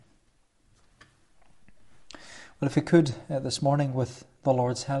Well, if we could this morning, with the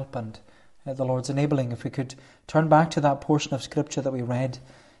Lord's help and the Lord's enabling, if we could turn back to that portion of Scripture that we read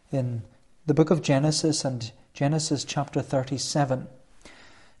in the book of Genesis and Genesis chapter 37.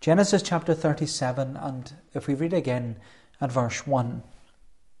 Genesis chapter 37, and if we read again at verse 1,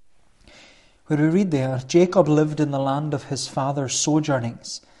 where we read there, Jacob lived in the land of his father's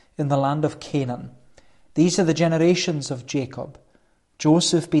sojournings, in the land of Canaan. These are the generations of Jacob.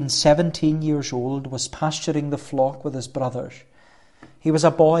 Joseph, being 17 years old, was pasturing the flock with his brothers. He was a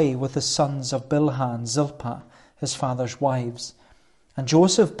boy with the sons of Bilhah and Zilpah, his father's wives. And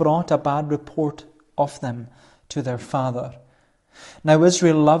Joseph brought a bad report of them to their father. Now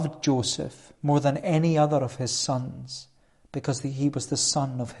Israel loved Joseph more than any other of his sons, because he was the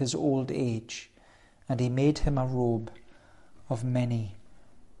son of his old age, and he made him a robe of many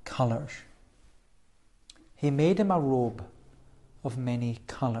colours. He made him a robe of many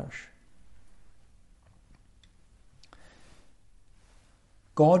colours.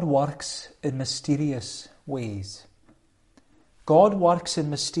 God works in mysterious ways. God works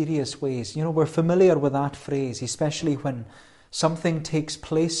in mysterious ways. You know, we're familiar with that phrase, especially when something takes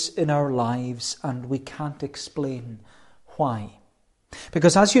place in our lives and we can't explain why.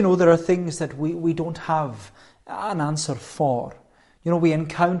 Because as you know, there are things that we don't have an answer for. You know, we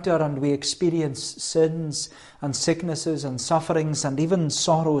encounter and we experience sins and sicknesses and sufferings and even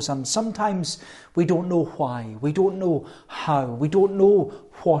sorrows, and sometimes we don't know why, we don't know how, we don't know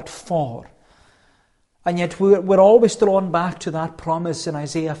what for. And yet we're always drawn back to that promise in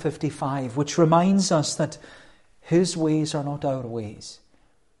Isaiah 55, which reminds us that His ways are not our ways,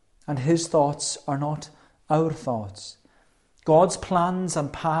 and His thoughts are not our thoughts. God's plans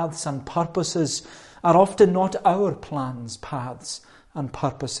and paths and purposes are often not our plans, paths, and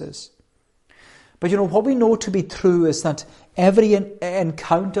purposes. But you know, what we know to be true is that every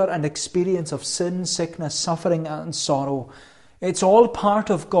encounter and experience of sin, sickness, suffering, and sorrow, it's all part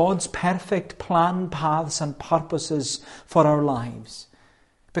of God's perfect plan, paths, and purposes for our lives.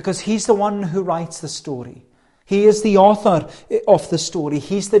 Because He's the one who writes the story. He is the author of the story.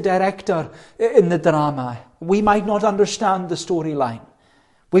 He's the director in the drama. We might not understand the storyline.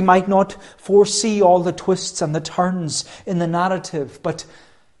 We might not foresee all the twists and the turns in the narrative, but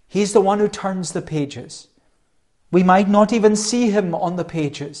He's the one who turns the pages. We might not even see Him on the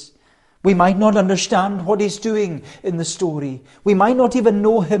pages. We might not understand what He's doing in the story. We might not even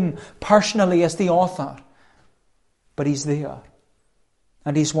know Him personally as the author. But He's there.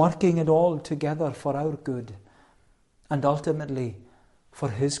 And He's working it all together for our good and ultimately for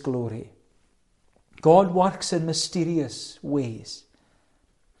His glory. God works in mysterious ways.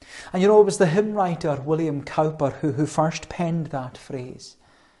 And you know, it was the hymn writer William Cowper who first penned that phrase.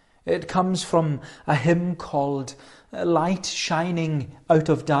 It comes from a hymn called Light Shining Out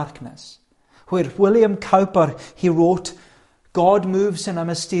of Darkness, where William Cowper, he wrote, God moves in a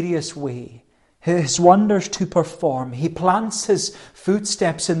mysterious way, His wonders to perform. He plants His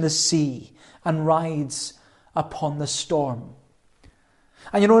footsteps in the sea and rides upon the storm.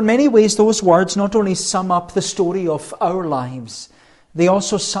 And you know, in many ways, those words not only sum up the story of our lives, they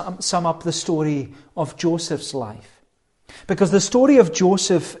also sum up the story of Joseph's life. Because the story of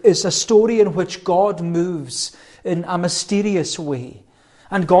Joseph is a story in which God moves in a mysterious way.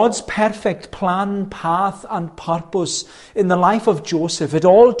 And God's perfect plan, path, and purpose in the life of Joseph, it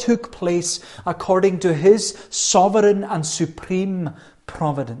all took place according to His sovereign and supreme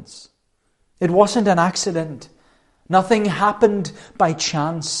providence. It wasn't an accident. Nothing happened by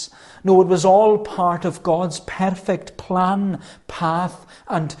chance. No, it was all part of God's perfect plan, path,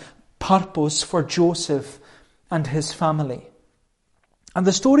 and purpose for Joseph and his family. And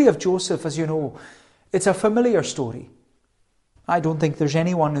the story of Joseph, as you know, it's a familiar story. I don't think there's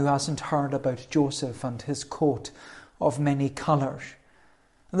anyone who hasn't heard about Joseph and his coat of many colours.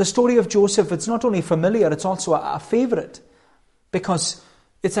 And the story of Joseph, it's not only familiar, it's also a favourite, because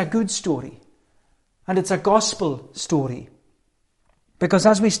it's a good story. And it's a gospel story. Because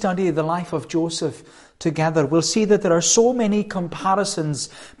as we study the life of Joseph together, we'll see that there are so many comparisons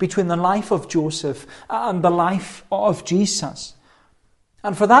between the life of Joseph and the life of Jesus.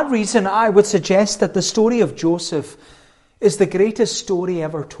 And for that reason, I would suggest that the story of Joseph is the greatest story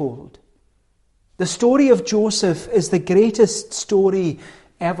ever told. The story of Joseph is the greatest story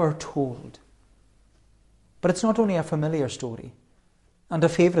ever told. But it's not only a familiar story and a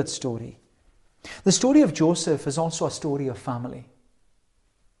favourite story. The story of Joseph is also a story of family.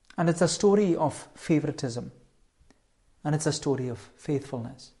 And it's a story of favoritism. And it's a story of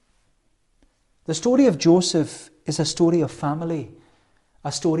faithfulness. The story of Joseph is a story of family,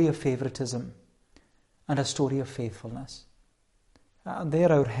 a story of favoritism, and a story of faithfulness. And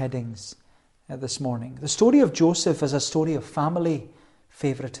they're our headings this morning. The story of Joseph is a story of family,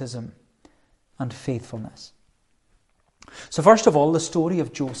 favoritism, and faithfulness. So first of all, the story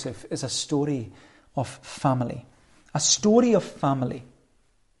of Joseph is a story of family. A story of family.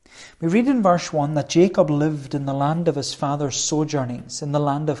 We read in verse 1 that Jacob lived in the land of his father's sojournings, in the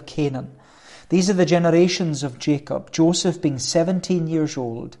land of Canaan. These are the generations of Jacob. Joseph, being 17 years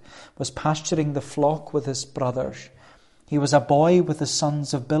old, was pasturing the flock with his brothers. He was a boy with the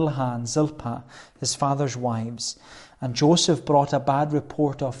sons of Bilhah and Zilpah, his father's wives. And Joseph brought a bad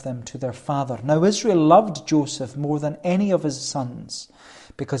report of them to their father. Now Israel loved Joseph more than any of his sons,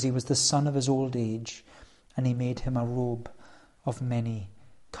 because he was the son of his old age, and he made him a robe of many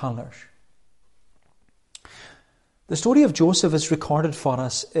colours. The story of Joseph is recorded for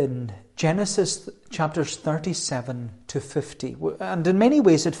us in Genesis chapters 37 to 50. And in many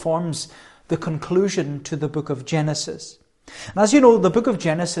ways it forms the conclusion to the book of Genesis. And as you know, the book of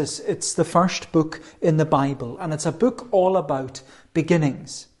Genesis, it's the first book in the Bible. And it's a book all about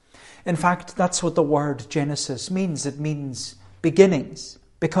beginnings. In fact, that's what the word Genesis means. It means beginnings.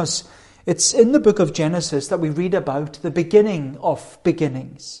 Because it's in the book of Genesis that we read about the beginning of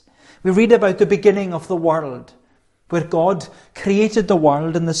beginnings. We read about the beginning of the world, where God created the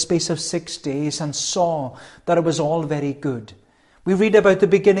world in the space of 6 days and saw that it was all very good. We read about the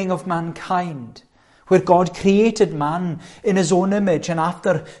beginning of mankind, where God created man in his own image and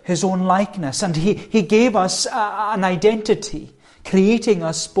after his own likeness. And he gave us an identity, creating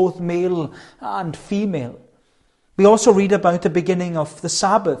us both male and female. We also read about the beginning of the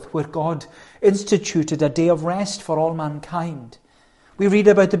Sabbath, where God instituted a day of rest for all mankind. We read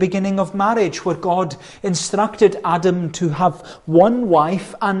about the beginning of marriage, where God instructed Adam to have one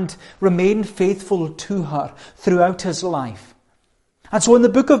wife and remain faithful to her throughout his life. And so in the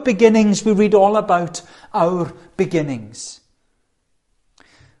book of beginnings, we read all about our beginnings.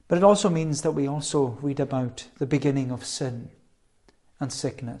 But it also means that we also read about the beginning of sin and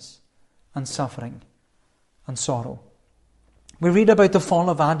sickness and suffering and sorrow. We read about the fall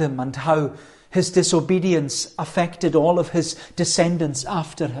of Adam and how his disobedience affected all of his descendants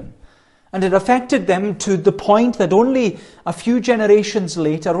after him. And it affected them to the point that only a few generations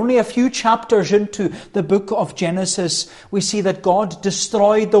later, only a few chapters into the book of Genesis, we see that God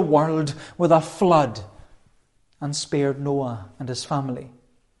destroyed the world with a flood and spared Noah and his family.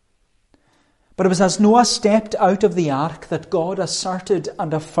 But it was as Noah stepped out of the ark that God asserted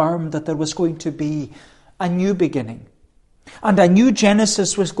and affirmed that there was going to be a new beginning. And a new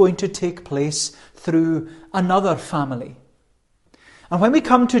Genesis was going to take place through another family. And when we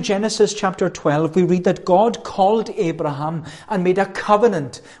come to Genesis chapter 12, we read that God called Abraham and made a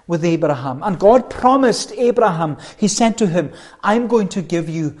covenant with Abraham. And God promised Abraham, he said to him, I'm going to give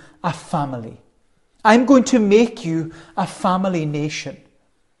you a family. I'm going to make you a family nation.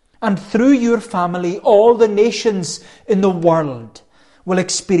 And through your family, all the nations in the world will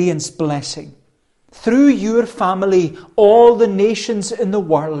experience blessing. Through your family, all the nations in the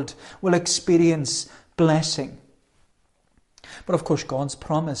world will experience blessing. But of course, God's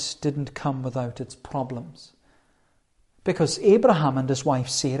promise didn't come without its problems. Because Abraham and his wife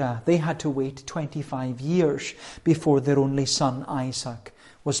Sarah, they had to wait 25 years before their only son Isaac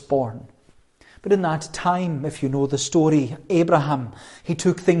was born. But in that time, if you know the story, Abraham, he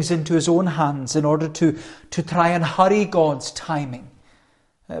took things into his own hands in order to try and hurry God's timing.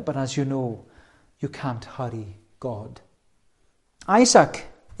 But as you know, you can't hurry God. Isaac,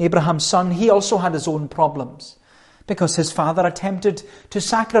 Abraham's son, he also had his own problems because his father attempted to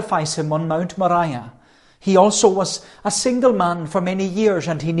sacrifice him on Mount Moriah. He also was a single man for many years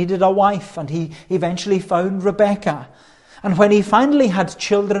and he needed a wife, and he eventually found Rebekah. And when he finally had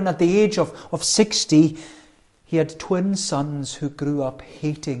children at the age of 60, he had twin sons who grew up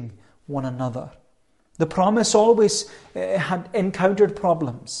hating one another. The promise always had encountered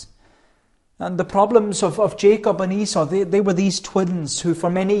problems. And the problems of Jacob and Esau, they were these twins who for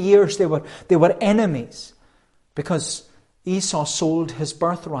many years they were enemies because Esau sold his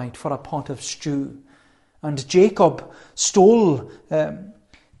birthright for a pot of stew. And Jacob stole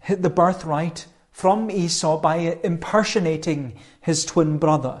the birthright from Esau by impersonating his twin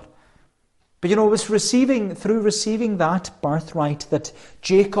brother. But it was through receiving that birthright that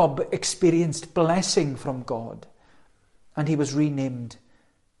Jacob experienced blessing from God. And he was renamed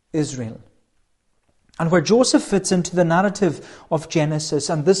Israel. And where Joseph fits into the narrative of Genesis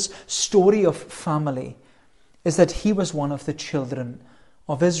and this story of family is that he was one of the children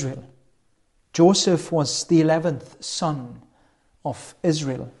of Israel. Joseph was the 11th son of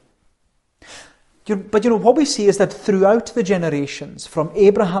Israel. But what we see is that throughout the generations, from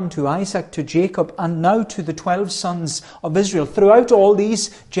Abraham to Isaac to Jacob and now to the 12 sons of Israel, throughout all these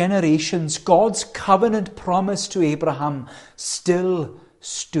generations, God's covenant promise to Abraham still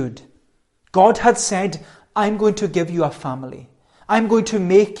stood. God had said, I'm going to give you a family. I'm going to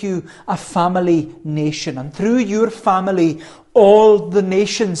make you a family nation. And through your family, all the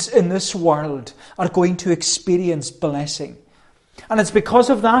nations in this world are going to experience blessing. And it's because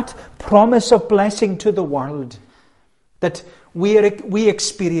of that promise of blessing to the world that we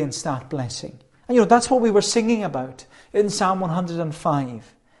experience that blessing. And that's what we were singing about in Psalm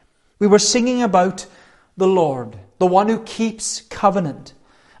 105. We were singing about the Lord, the one who keeps covenant,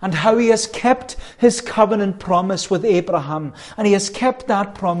 and how he has kept his covenant promise with Abraham, and he has kept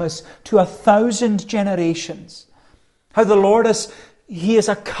that promise to 1,000 generations. How the Lord he is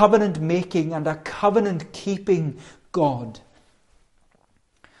a covenant making and a covenant keeping God.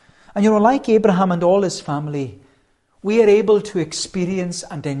 And like Abraham and all his family, we are able to experience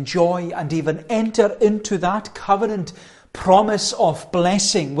and enjoy and even enter into that covenant promise of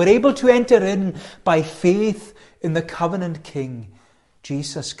blessing. We're able to enter in by faith in the covenant King,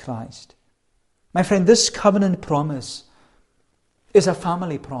 Jesus Christ. My friend, this covenant promise is a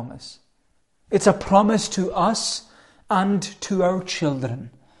family promise. It's a promise to us and to our children.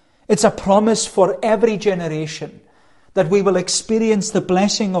 It's a promise for every generation, that we will experience the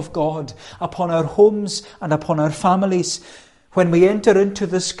blessing of God upon our homes and upon our families when we enter into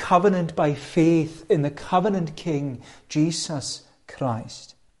this covenant by faith in the covenant King, Jesus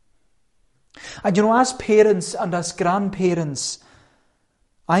Christ. And as parents and as grandparents,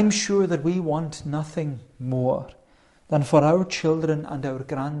 I'm sure that we want nothing more than for our children and our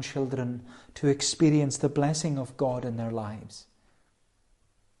grandchildren to experience the blessing of God in their lives.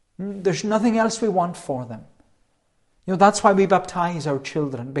 There's nothing else we want for them. That's why we baptize our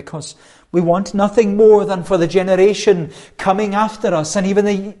children, because we want nothing more than for the generation coming after us and even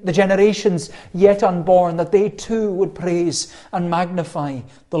the generations yet unborn, that they too would praise and magnify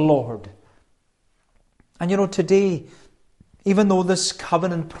the Lord. And today, even though this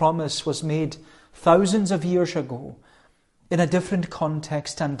covenant promise was made thousands of years ago, in a different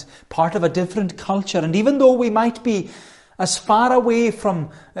context and part of a different culture, and even though we might be as far away from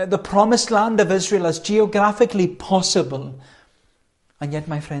the promised land of Israel as geographically possible, and yet,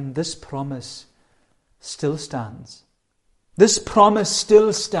 my friend, this promise still stands. This promise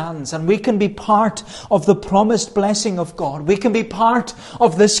still stands, and we can be part of the promised blessing of God. We can be part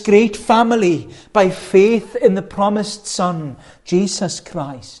of this great family by faith in the promised Son, Jesus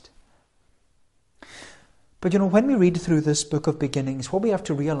Christ. But when we read through this book of beginnings, what we have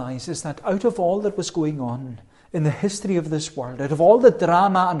to realize is that out of all that was going on in the history of this world, out of all the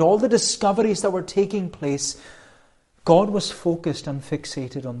drama and all the discoveries that were taking place, God was focused and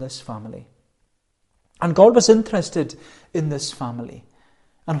fixated on this family. And God was interested in this family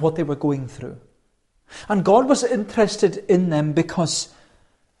and what they were going through. And God was interested in them because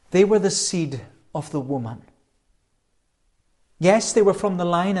they were the seed of the woman. Yes, they were from the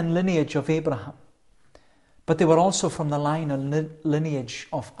line and lineage of Abraham, but they were also from the line and lineage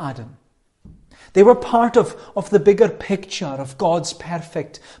of Adam. They were part of the bigger picture of God's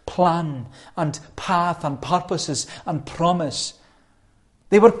perfect plan and path and purposes and promise.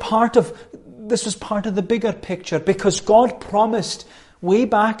 This was part of the bigger picture, because God promised way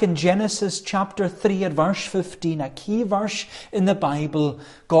back in Genesis chapter 3 at verse 15, a key verse in the Bible,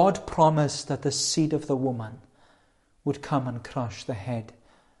 God promised that the seed of the woman would come and crush the head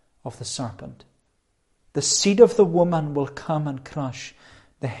of the serpent. The seed of the woman will come and crush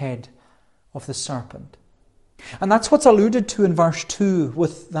the head of the serpent. And that's what's alluded to in verse 2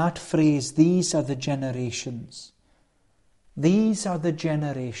 with that phrase, these are the generations. These are the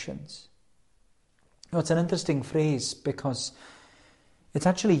generations. It's an interesting phrase because it's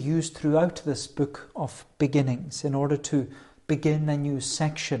actually used throughout this book of beginnings in order to begin a new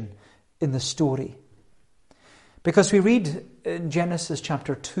section in the story. Because we read in Genesis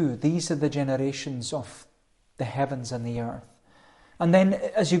chapter 2, these are the generations of the heavens and the earth. And then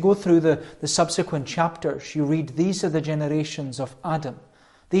as you go through the subsequent chapters, you read, these are the generations of Adam.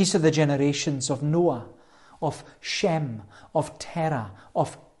 These are the generations of Noah, of Shem, of Terah,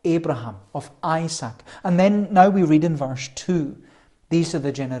 of Abraham, of Isaac. And then now we read in verse 2, these are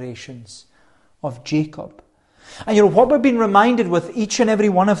the generations of Jacob. And what we've been reminded with each and every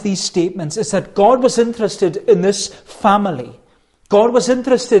one of these statements is that God was interested in this family. God was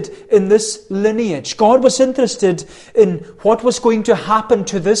interested in this lineage. God was interested in what was going to happen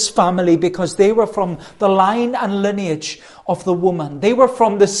to this family because they were from the line and lineage of the woman. They were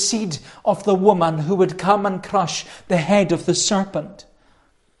from the seed of the woman who would come and crush the head of the serpent.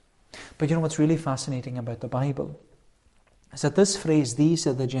 But you know what's really fascinating about the Bible is that this phrase, these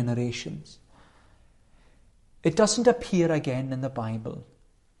are the generations, it doesn't appear again in the Bible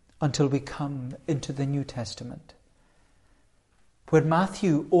until we come into the New Testament, where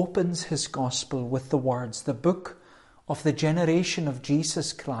Matthew opens his gospel with the words, the book of the generation of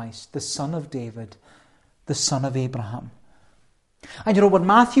Jesus Christ, the son of David, the son of Abraham. And you know what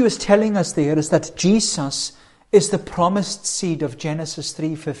Matthew is telling us there is that Jesus is the promised seed of Genesis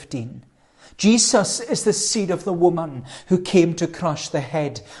 3:15. Jesus is the seed of the woman who came to crush the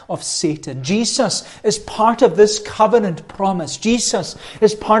head of Satan. Jesus is part of this covenant promise. Jesus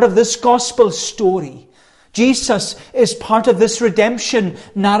is part of this gospel story. Jesus is part of this redemption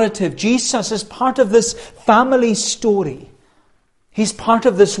narrative. Jesus is part of this family story. He's part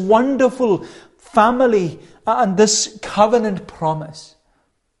of this wonderful family and this covenant promise.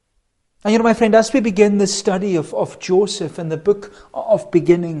 And you know, my friend, as we begin this study of Joseph in the book of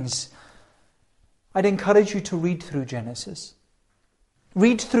beginnings, I'd encourage you to read through Genesis.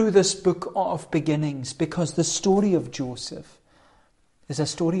 Read through this book of beginnings, because the story of Joseph is a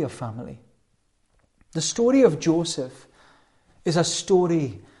story of family. The story of Joseph is a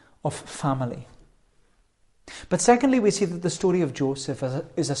story of family. But secondly, we see that the story of Joseph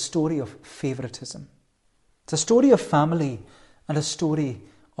is a story of favoritism. It's a story of family and a story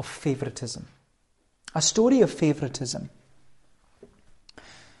of favoritism. A story of favoritism.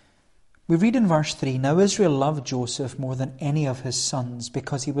 We read in verse 3, "Now Israel loved Joseph more than any of his sons,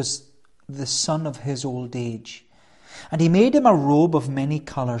 because he was the son of his old age. And he made him a robe of many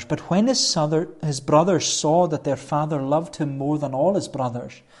colours. But when his brothers saw that their father loved him more than all his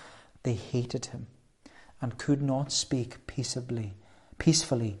brothers, they hated him and could not speak peacefully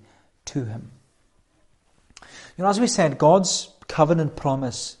to him." You know, as we said, God's covenant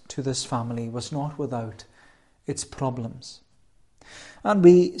promise to this family was not without its problems. And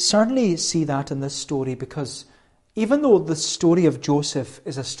we certainly see that in this story, because even though the story of Joseph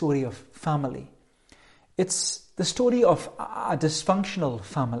is a story of family, it's the story of a dysfunctional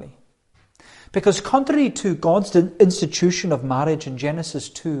family. Because contrary to God's institution of marriage in Genesis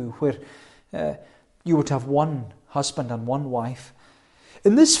 2, where you would have one husband and one wife,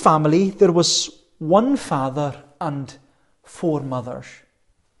 in this family there was one father and 4 mothers.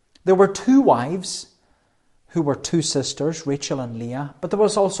 There were 2 wives who were 2 sisters, Rachel and Leah, but there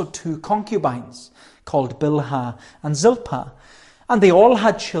was also 2 concubines called Bilhah and Zilpah, and they all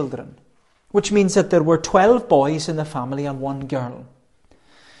had children, which means that there were 12 boys in the family and 1 girl.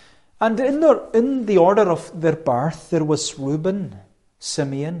 And in the order of their birth, there was Reuben,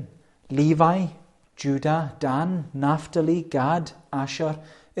 Simeon, Levi, Judah, Dan, Naphtali, Gad, Asher,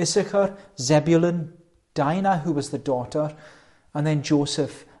 Issachar, Zebulun, Dinah, who was the daughter, and then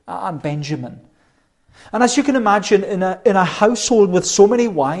Joseph and Benjamin. And as you can imagine, in a household with so many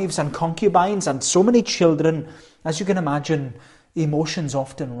wives and concubines and so many children, as you can imagine, emotions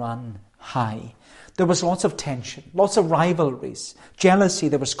often ran high. There was lots of tension, lots of rivalries, jealousy,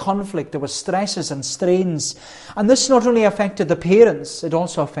 there was conflict, there was stresses and strains. And this not only affected the parents, it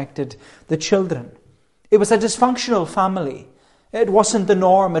also affected the children. It was a dysfunctional family. It wasn't the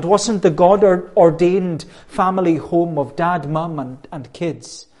norm. It wasn't the God-ordained family home of dad, mum and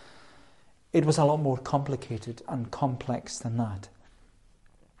kids. It was a lot more complicated and complex than that.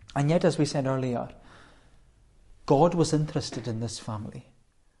 And yet, as we said earlier, God was interested in this family.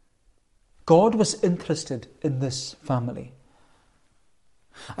 God was interested in this family.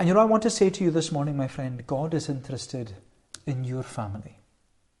 And you know, I want to say to you this morning, my friend, God is interested in your family.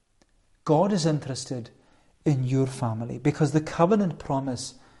 God is interested in your family, because the covenant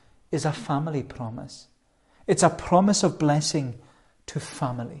promise is a family promise. It's a promise of blessing to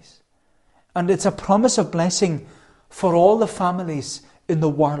families. And it's a promise of blessing for all the families in the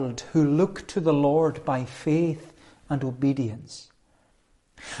world who look to the Lord by faith and obedience.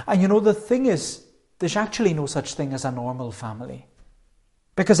 And you know, the thing is, there's actually no such thing as a normal family.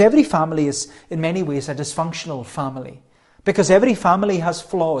 Because every family is, in many ways, a dysfunctional family. Because every family has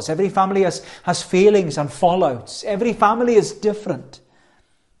flaws. Every family has failings and fallouts. Every family is different.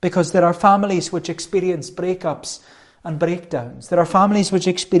 Because there are families which experience breakups and breakdowns. There are families which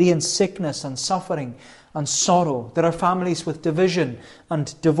experience sickness and suffering and sorrow. There are families with division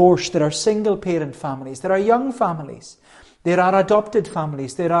and divorce. There are single-parent families. There are young families. There are adopted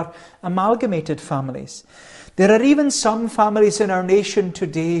families. There are amalgamated families. There are even some families in our nation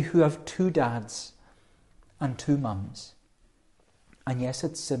today who have 2 dads and 2 mums. And yes,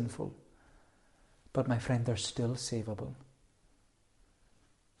 it's sinful. But my friend, they're still savable.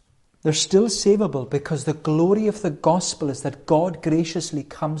 They're still savable, because the glory of the gospel is that God graciously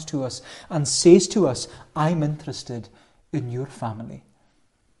comes to us and says to us, I'm interested in your family.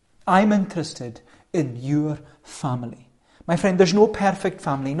 I'm interested in your family. My friend, there's no perfect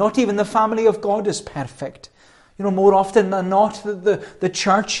family. Not even the family of God is perfect. More often than not, the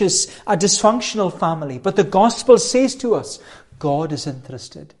church is a dysfunctional family. But the gospel says to us, God is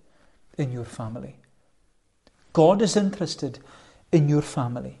interested in your family. God is interested in your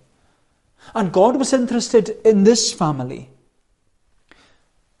family. And God was interested in this family.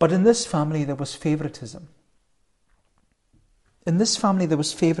 But in this family there was favoritism. In this family there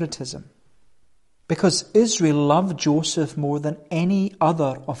was favoritism. Because Israel loved Joseph more than any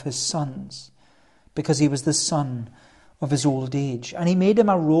other of his sons. Because he was the son of his old age. And he made him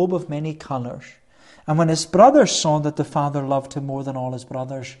a robe of many colours. And when his brothers saw that the father loved him more than all his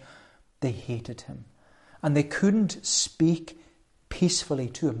brothers, they hated him. And they couldn't speak peacefully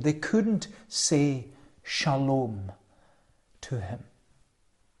to him. They couldn't say shalom to him.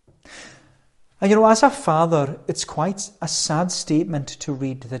 And as a father, it's quite a sad statement to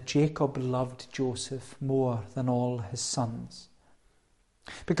read that Jacob loved Joseph more than all his sons.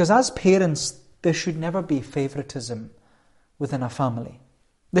 Because as parents, there should never be favoritism within a family.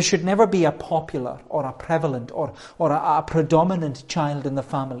 There should never be a popular or a prevalent or a predominant child in the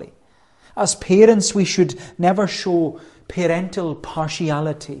family. As parents, we should never show parental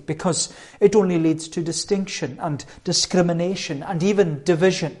partiality because it only leads to distinction and discrimination and even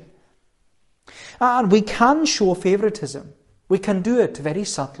division. And we can show favoritism. We can do it very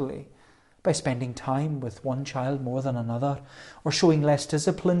subtly by spending time with one child more than another, or showing less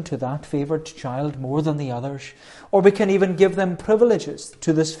discipline to that favoured child more than the others, or we can even give them privileges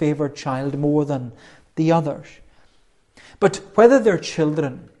to this favoured child more than the others. But whether they're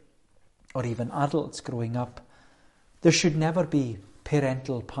children or even adults growing up, there should never be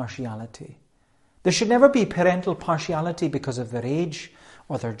parental partiality. There should never be parental partiality because of their age,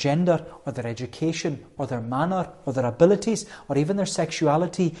 or their gender, or their education, or their manner, or their abilities, or even their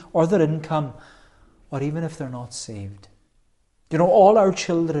sexuality, or their income, or even if they're not saved. All our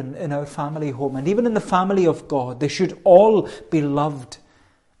children in our family home, and even in the family of God, they should all be loved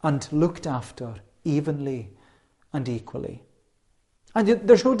and looked after evenly and equally. And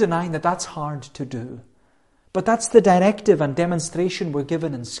there's no denying that that's hard to do. But that's the directive and demonstration we're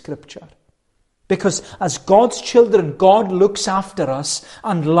given in Scripture. Because as God's children, God looks after us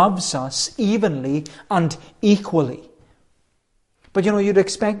and loves us evenly and equally. But you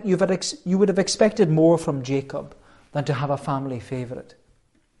would have expected more from Jacob than to have a family favourite.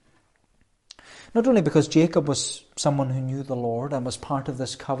 Not only because Jacob was someone who knew the Lord and was part of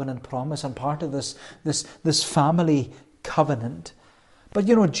this covenant promise and part of this family covenant, but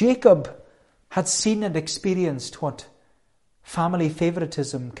Jacob had seen and experienced what family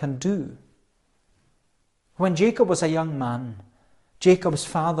favouritism can do. When Jacob was a young man, Jacob's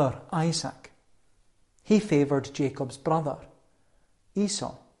father, Isaac, he favoured Jacob's brother,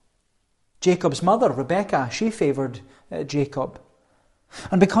 Esau. Jacob's mother, Rebekah, she favoured Jacob.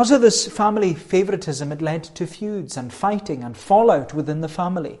 And because of this family favouritism, it led to feuds and fighting and fallout within the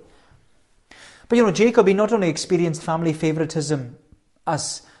family. But Jacob, he not only experienced family favouritism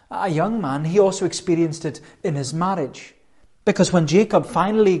as a young man, he also experienced it in his marriage. Because when Jacob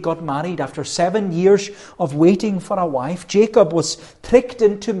finally got married after 7 years of waiting for a wife, Jacob was tricked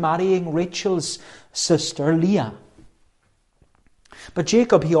into marrying Rachel's sister Leah. But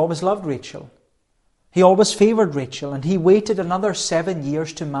Jacob, he always loved Rachel. He always favoured Rachel, and he waited another 7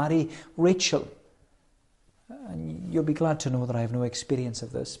 years to marry Rachel. And you'll be glad to know that I have no experience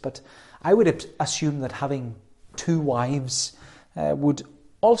of this, but I would assume that having 2 wives would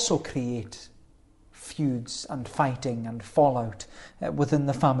also create feuds and fighting and fallout within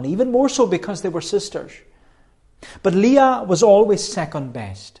the family, even more so because they were sisters. But Leah was always second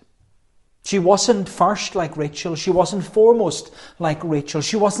best. She wasn't first like Rachel. She wasn't foremost like Rachel.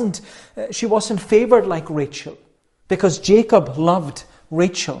 She wasn't favoured like Rachel, because Jacob loved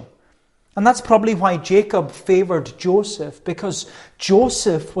Rachel. And that's probably why Jacob favoured Joseph, because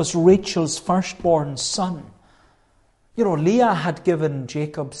Joseph was Rachel's firstborn son. Leah had given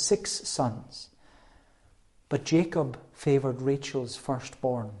Jacob 6 sons. But Jacob favoured Rachel's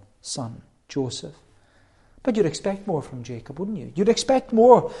firstborn son, Joseph. But you'd expect more from Jacob, wouldn't you? You'd expect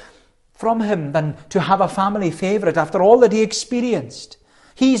more from him than to have a family favourite after all that he experienced.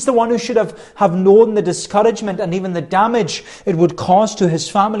 He's the one who should have known the discouragement and even the damage it would cause to his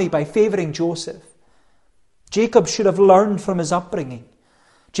family by favouring Joseph. Jacob should have learned from his upbringing.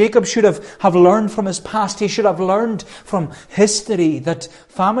 Jacob should have learned from his past. He should have learned from history that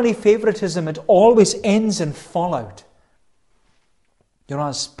family favoritism, it always ends in fallout.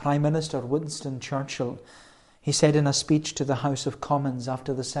 As Prime Minister Winston Churchill, he said in a speech to the House of Commons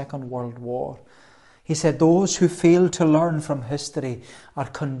after the Second World War, He said, those who fail to learn from history are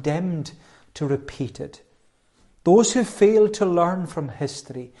condemned to repeat it. Those who fail to learn from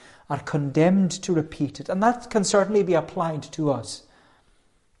history are condemned to repeat it. And that can certainly be applied to us,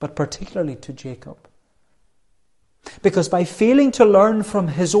 but particularly to Jacob. Because by failing to learn from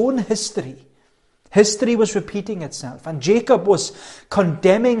his own history, history was repeating itself. And Jacob was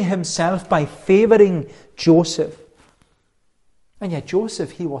condemning himself by favouring Joseph. And yet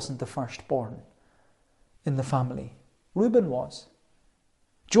Joseph, he wasn't the firstborn in the family. Reuben was.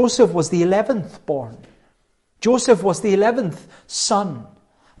 Joseph was the 11th born. Joseph was the 11th son.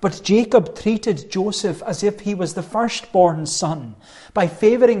 But Jacob treated Joseph as if he was the firstborn son by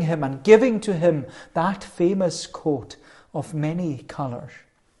favouring him and giving to him that famous coat of many colours.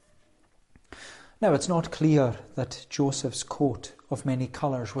 Now, it's not clear that Joseph's coat of many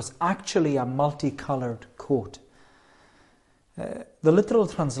colours was actually a multicoloured coat. The literal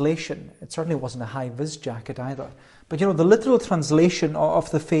translation, it certainly wasn't a high-vis jacket either, but the literal translation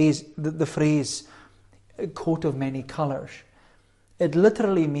of the phrase coat of many colours, it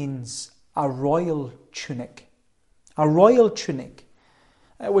literally means a royal tunic. A royal tunic,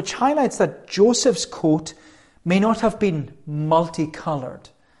 which highlights that Joseph's coat may not have been multicoloured,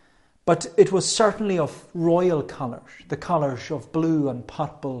 but it was certainly of royal colours, the colours of blue and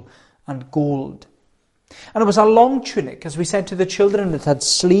purple and gold. And it was a long tunic, as we said to the children. It had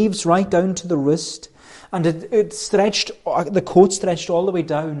sleeves right down to the wrist, and it stretched, the coat stretched all the way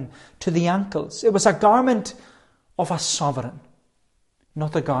down to the ankles. It was a garment of a sovereign,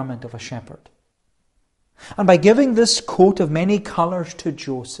 not the garment of a shepherd. And by giving this coat of many colours to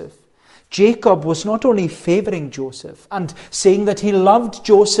Joseph, Jacob was not only favouring Joseph and saying that he loved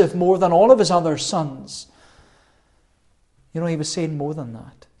Joseph more than all of his other sons. He was saying more than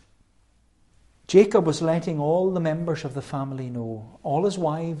that. Jacob was letting all the members of the family know, all his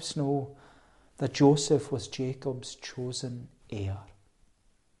wives know, that Joseph was Jacob's chosen heir.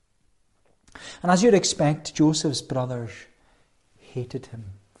 And as you'd expect, Joseph's brothers hated him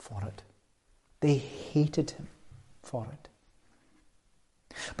for it. They hated him for it.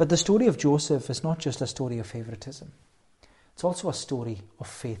 But the story of Joseph is not just a story of favoritism. It's also a story of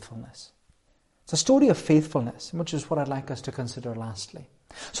faithfulness. It's a story of faithfulness, which is what I'd like us to consider lastly.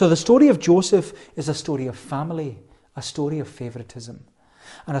 So the story of Joseph is a story of family, a story of favoritism,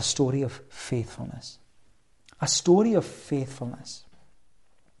 and a story of faithfulness. A story of faithfulness.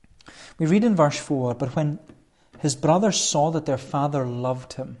 We read in verse 4, but when his brothers saw that their father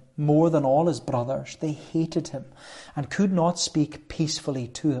loved him more than all his brothers, they hated him and could not speak peacefully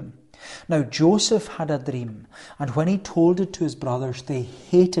to him. Now Joseph had a dream, and when he told it to his brothers, they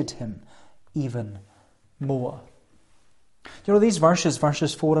hated him even more. These verses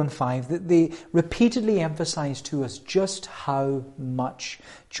 4 and 5, they repeatedly emphasize to us just how much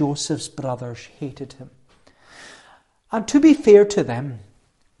Joseph's brothers hated him. And to be fair to them,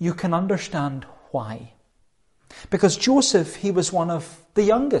 you can understand why. Because Joseph, he was one of the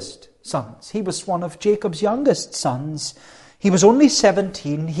youngest sons. He was one of Jacob's youngest sons. He was only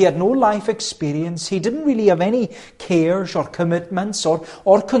 17. He had no life experience. He didn't really have any cares or commitments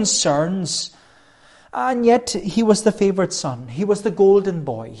or concerns. And yet he was the favoured son. He was the golden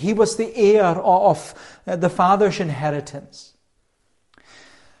boy. He was the heir of the father's inheritance.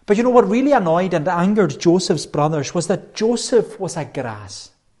 But what really annoyed and angered Joseph's brothers was that Joseph was a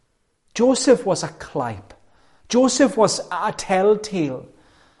grass. Joseph was a clipe. Joseph was a telltale.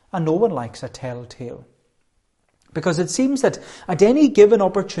 And no one likes a telltale. Because it seems that at any given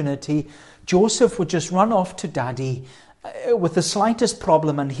opportunity, Joseph would just run off to daddy with the slightest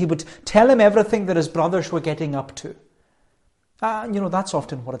problem, and he would tell him everything that his brothers were getting up to. That's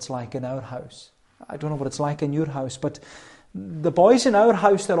often what it's like in our house. I don't know what it's like in your house, but the boys in our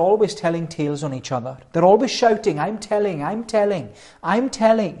house, they're always telling tales on each other. They're always shouting, I'm telling, I'm telling, I'm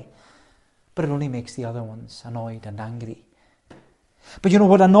telling. But it only makes the other ones annoyed and angry. But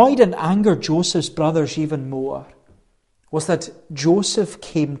what annoyed and angered Joseph's brothers even more was that Joseph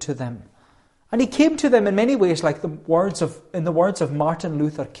came to them. And he came to them in many ways like in the words of Martin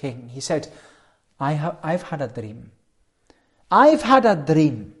Luther King. He said, I've had a dream. I've had a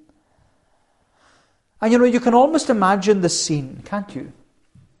dream. And you can almost imagine the scene, can't you?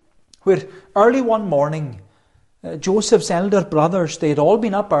 Where early one morning, Joseph's elder brothers, they had all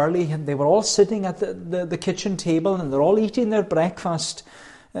been up early and they were all sitting at the kitchen table and they're all eating their breakfast.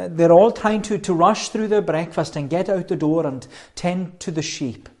 They're all trying to rush through their breakfast and get out the door and tend to the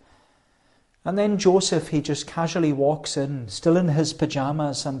sheep. And then Joseph, he just casually walks in, still in his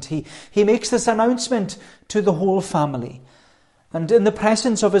pajamas, and he makes this announcement to the whole family. And in the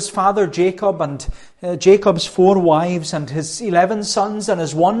presence of his father Jacob and Jacob's 4 wives and his 11 sons and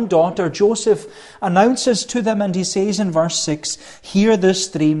his 1 daughter, Joseph announces to them, and he says in verse 6, "Hear this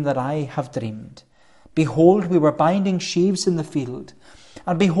dream that I have dreamed. Behold, we were binding sheaves in the field.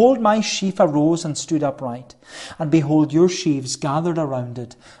 And behold, my sheaf arose and stood upright. And behold, your sheaves gathered around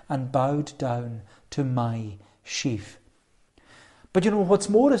it and bowed down to my sheaf." But you know what's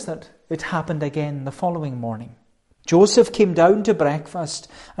more is that it happened again the following morning. Joseph came down to breakfast,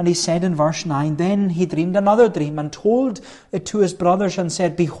 and he said in verse 9, "Then he dreamed another dream and told it to his brothers and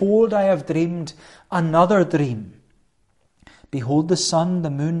said, Behold, I have dreamed another dream. Behold, the sun,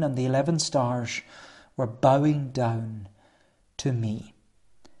 the moon, and the 11 stars were bowing down to me."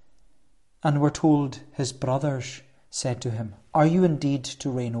 And we're told his brothers said to him, "Are you indeed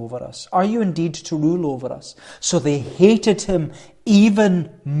to reign over us? Are you indeed to rule over us?" So they hated him even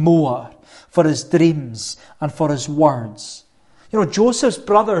more for his dreams and for his words. You know, Joseph's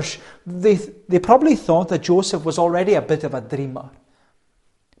brothers, they probably thought that Joseph was already a bit of a dreamer.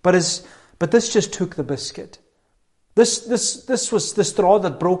 But this just took the biscuit. This was the straw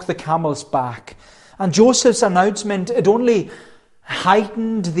that broke the camel's back. And Joseph's announcement, it only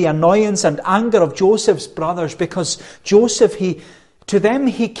heightened the annoyance and anger of Joseph's brothers, because Joseph, to them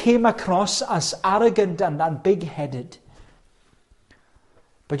he came across as arrogant and big-headed.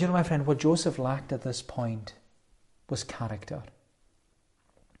 But you know, my friend, what Joseph lacked at this point was character.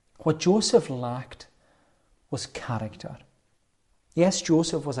 What Joseph lacked was character. Yes,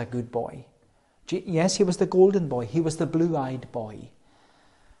 Joseph was a good boy. Yes, he was the golden boy. He was the blue-eyed boy.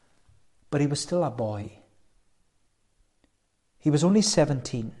 But he was still a boy. He was only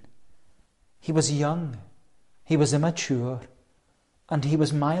 17. He was young. He was immature. And he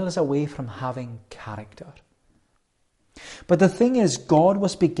was miles away from having character. But the thing is, God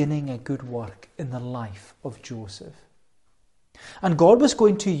was beginning a good work in the life of Joseph. And God was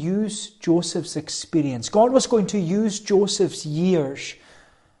going to use Joseph's experience. God was going to use Joseph's years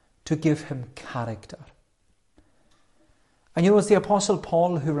to give him character. And you know, it's the Apostle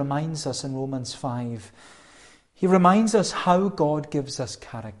Paul who reminds us in Romans 5. He reminds us how God gives us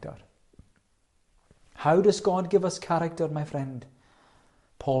character. How does God give us character, my friend?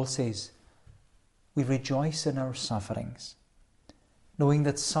 Paul says, "We rejoice in our sufferings, knowing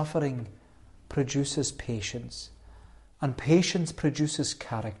that suffering produces patience, and patience produces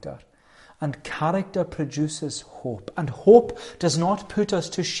character, and character produces hope. And hope does not put us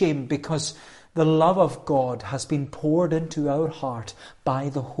to shame, because the love of God has been poured into our heart by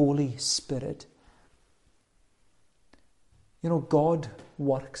the Holy Spirit." You know, God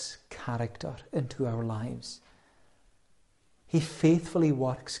works character into our lives. He faithfully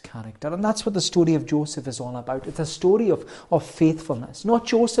works character. And that's what the story of Joseph is all about. It's a story of faithfulness. Not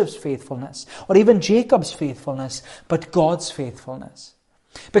Joseph's faithfulness or even Jacob's faithfulness, but God's faithfulness.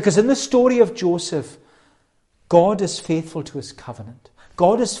 Because in the story of Joseph, God is faithful to his covenant.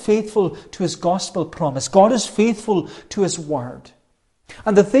 God is faithful to his gospel promise. God is faithful to his word.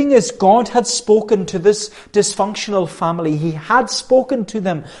 And the thing is, God had spoken to this dysfunctional family. He had spoken to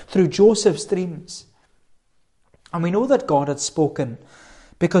them through Joseph's dreams. And we know that God had spoken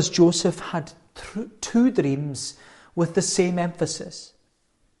because Joseph had 2 dreams with the same emphasis.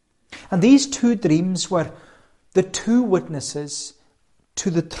 And these 2 dreams were the 2 witnesses to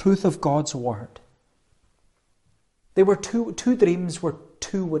the truth of God's word. They were two dreams were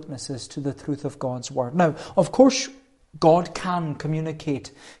 2 witnesses to the truth of God's word. Now, of course, God can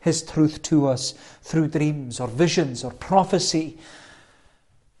communicate his truth to us through dreams or visions or prophecy.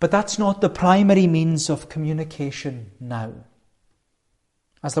 But that's not the primary means of communication now.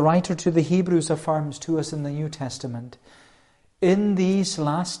 As the writer to the Hebrews affirms to us in the New Testament, in these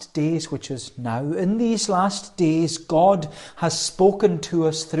last days, which is now, in these last days, God has spoken to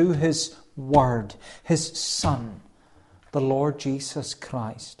us through his word, his Son, the Lord Jesus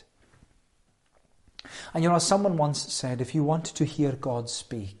Christ. And you know, someone once said, if you want to hear God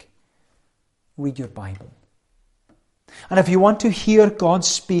speak, read your Bible. And if you want to hear God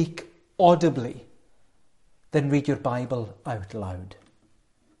speak audibly, then read your Bible out loud.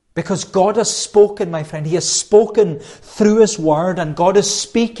 Because God has spoken, my friend. He has spoken through his word, and God is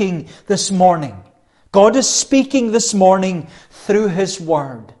speaking this morning. God is speaking this morning through his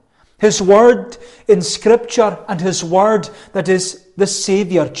word. His word in Scripture and his word that is the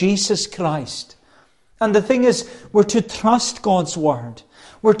Saviour, Jesus Christ. And the thing is, we're to trust God's word.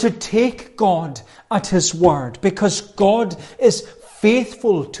 We're to take God at his word, because God is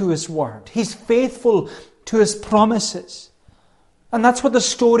faithful to his word. He's faithful to his promises. And that's what the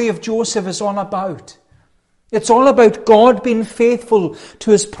story of Joseph is all about. It's all about God being faithful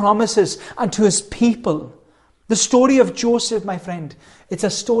to his promises and to his people. The story of Joseph, my friend, it's a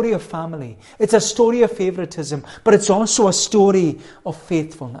story of family. It's a story of favoritism, but it's also a story of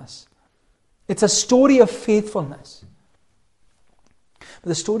faithfulness. It's a story of faithfulness. But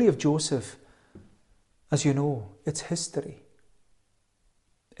the story of Joseph, as you know, it's history.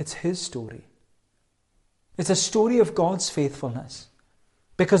 It's his story. It's a story of God's faithfulness.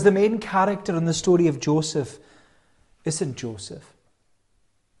 Because the main character in the story of Joseph isn't Joseph.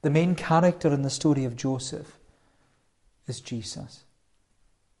 The main character in the story of Joseph is Jesus.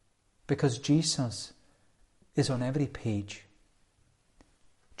 Because Jesus is on every page.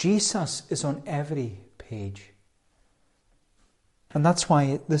 Jesus is on every page. And that's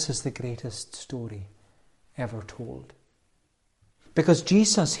why this is the greatest story ever told. Because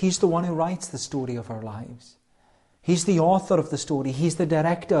Jesus, He's the one who writes the story of our lives. He's the author of the story. He's the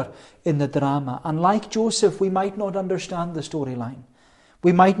director in the drama. And like Joseph, we might not understand the storyline.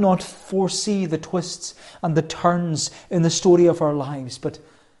 We might not foresee the twists and the turns in the story of our lives, but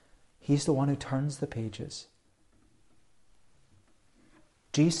He's the one who turns the pages.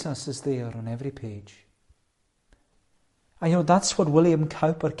 Jesus is there on every page. And that's what William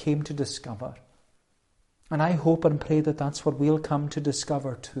Cowper came to discover. And I hope and pray that that's what we'll come to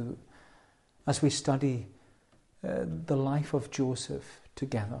discover too, as we study the life of Joseph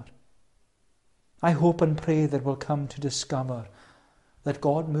together. I hope and pray that we'll come to discover that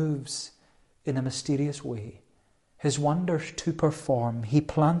God moves in a mysterious way, His wonders to perform. He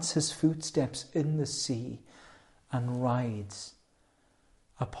plants His footsteps in the sea and rides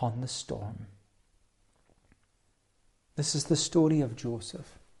upon the storm. This is the story of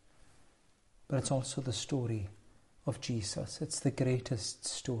Joseph, but it's also the story of Jesus. It's the greatest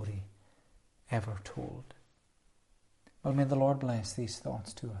story ever told. Well, may the Lord bless these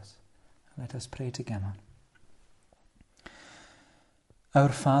thoughts to us. Let us pray together. Our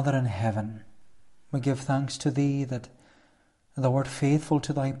Father in heaven, we give thanks to Thee that Thou art faithful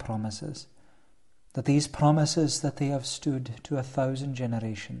to Thy promises, that these promises that they have stood to 1,000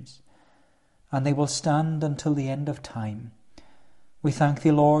 generations, and they will stand until the end of time. We thank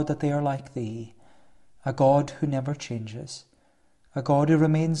Thee, Lord, that they are like Thee, a God who never changes, a God who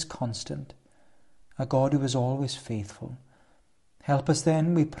remains constant, a God who is always faithful. Help us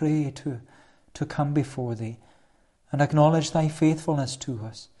then, we pray, to come before Thee and acknowledge Thy faithfulness to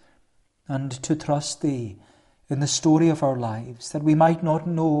us, and to trust Thee in the story of our lives, that we might not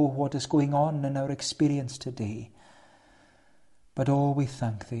know what is going on in our experience today. But oh, we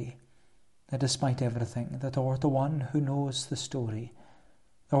thank Thee that despite everything, that Thou art the one who knows the story.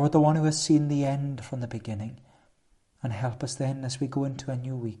 Thou art the one who has seen the end from the beginning. And help us then, as we go into a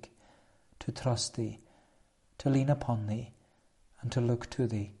new week, to trust Thee, to lean upon Thee, and to look to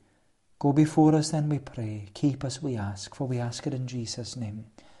Thee. Go before us then, we pray. Keep us, we ask, for we ask it in Jesus' name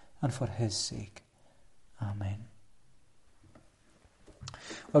and for His sake. Amen.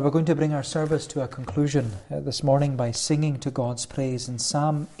 Well, we're going to bring our service to a conclusion this morning by singing to God's praise in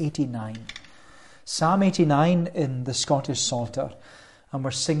Psalm 89. Psalm 89 in the Scottish Psalter, and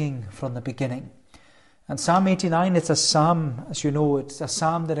we're singing from the beginning. And Psalm 89, it's a psalm, as you know, it's a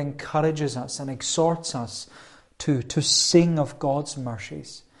psalm that encourages us and exhorts us to sing of God's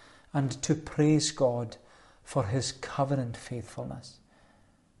mercies and to praise God for His covenant faithfulness.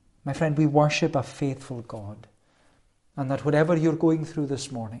 My friend, we worship a faithful God, and that whatever you're going through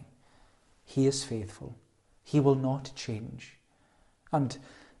this morning, He is faithful. He will not change. And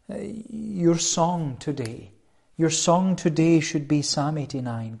your song today should be Psalm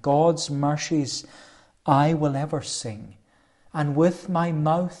 89. God's mercies I will ever sing, and with my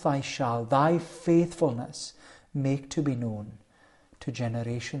mouth I shall Thy faithfulness make to be known to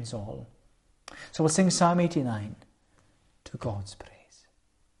generations all. So we'll sing Psalm 89 to God's praise.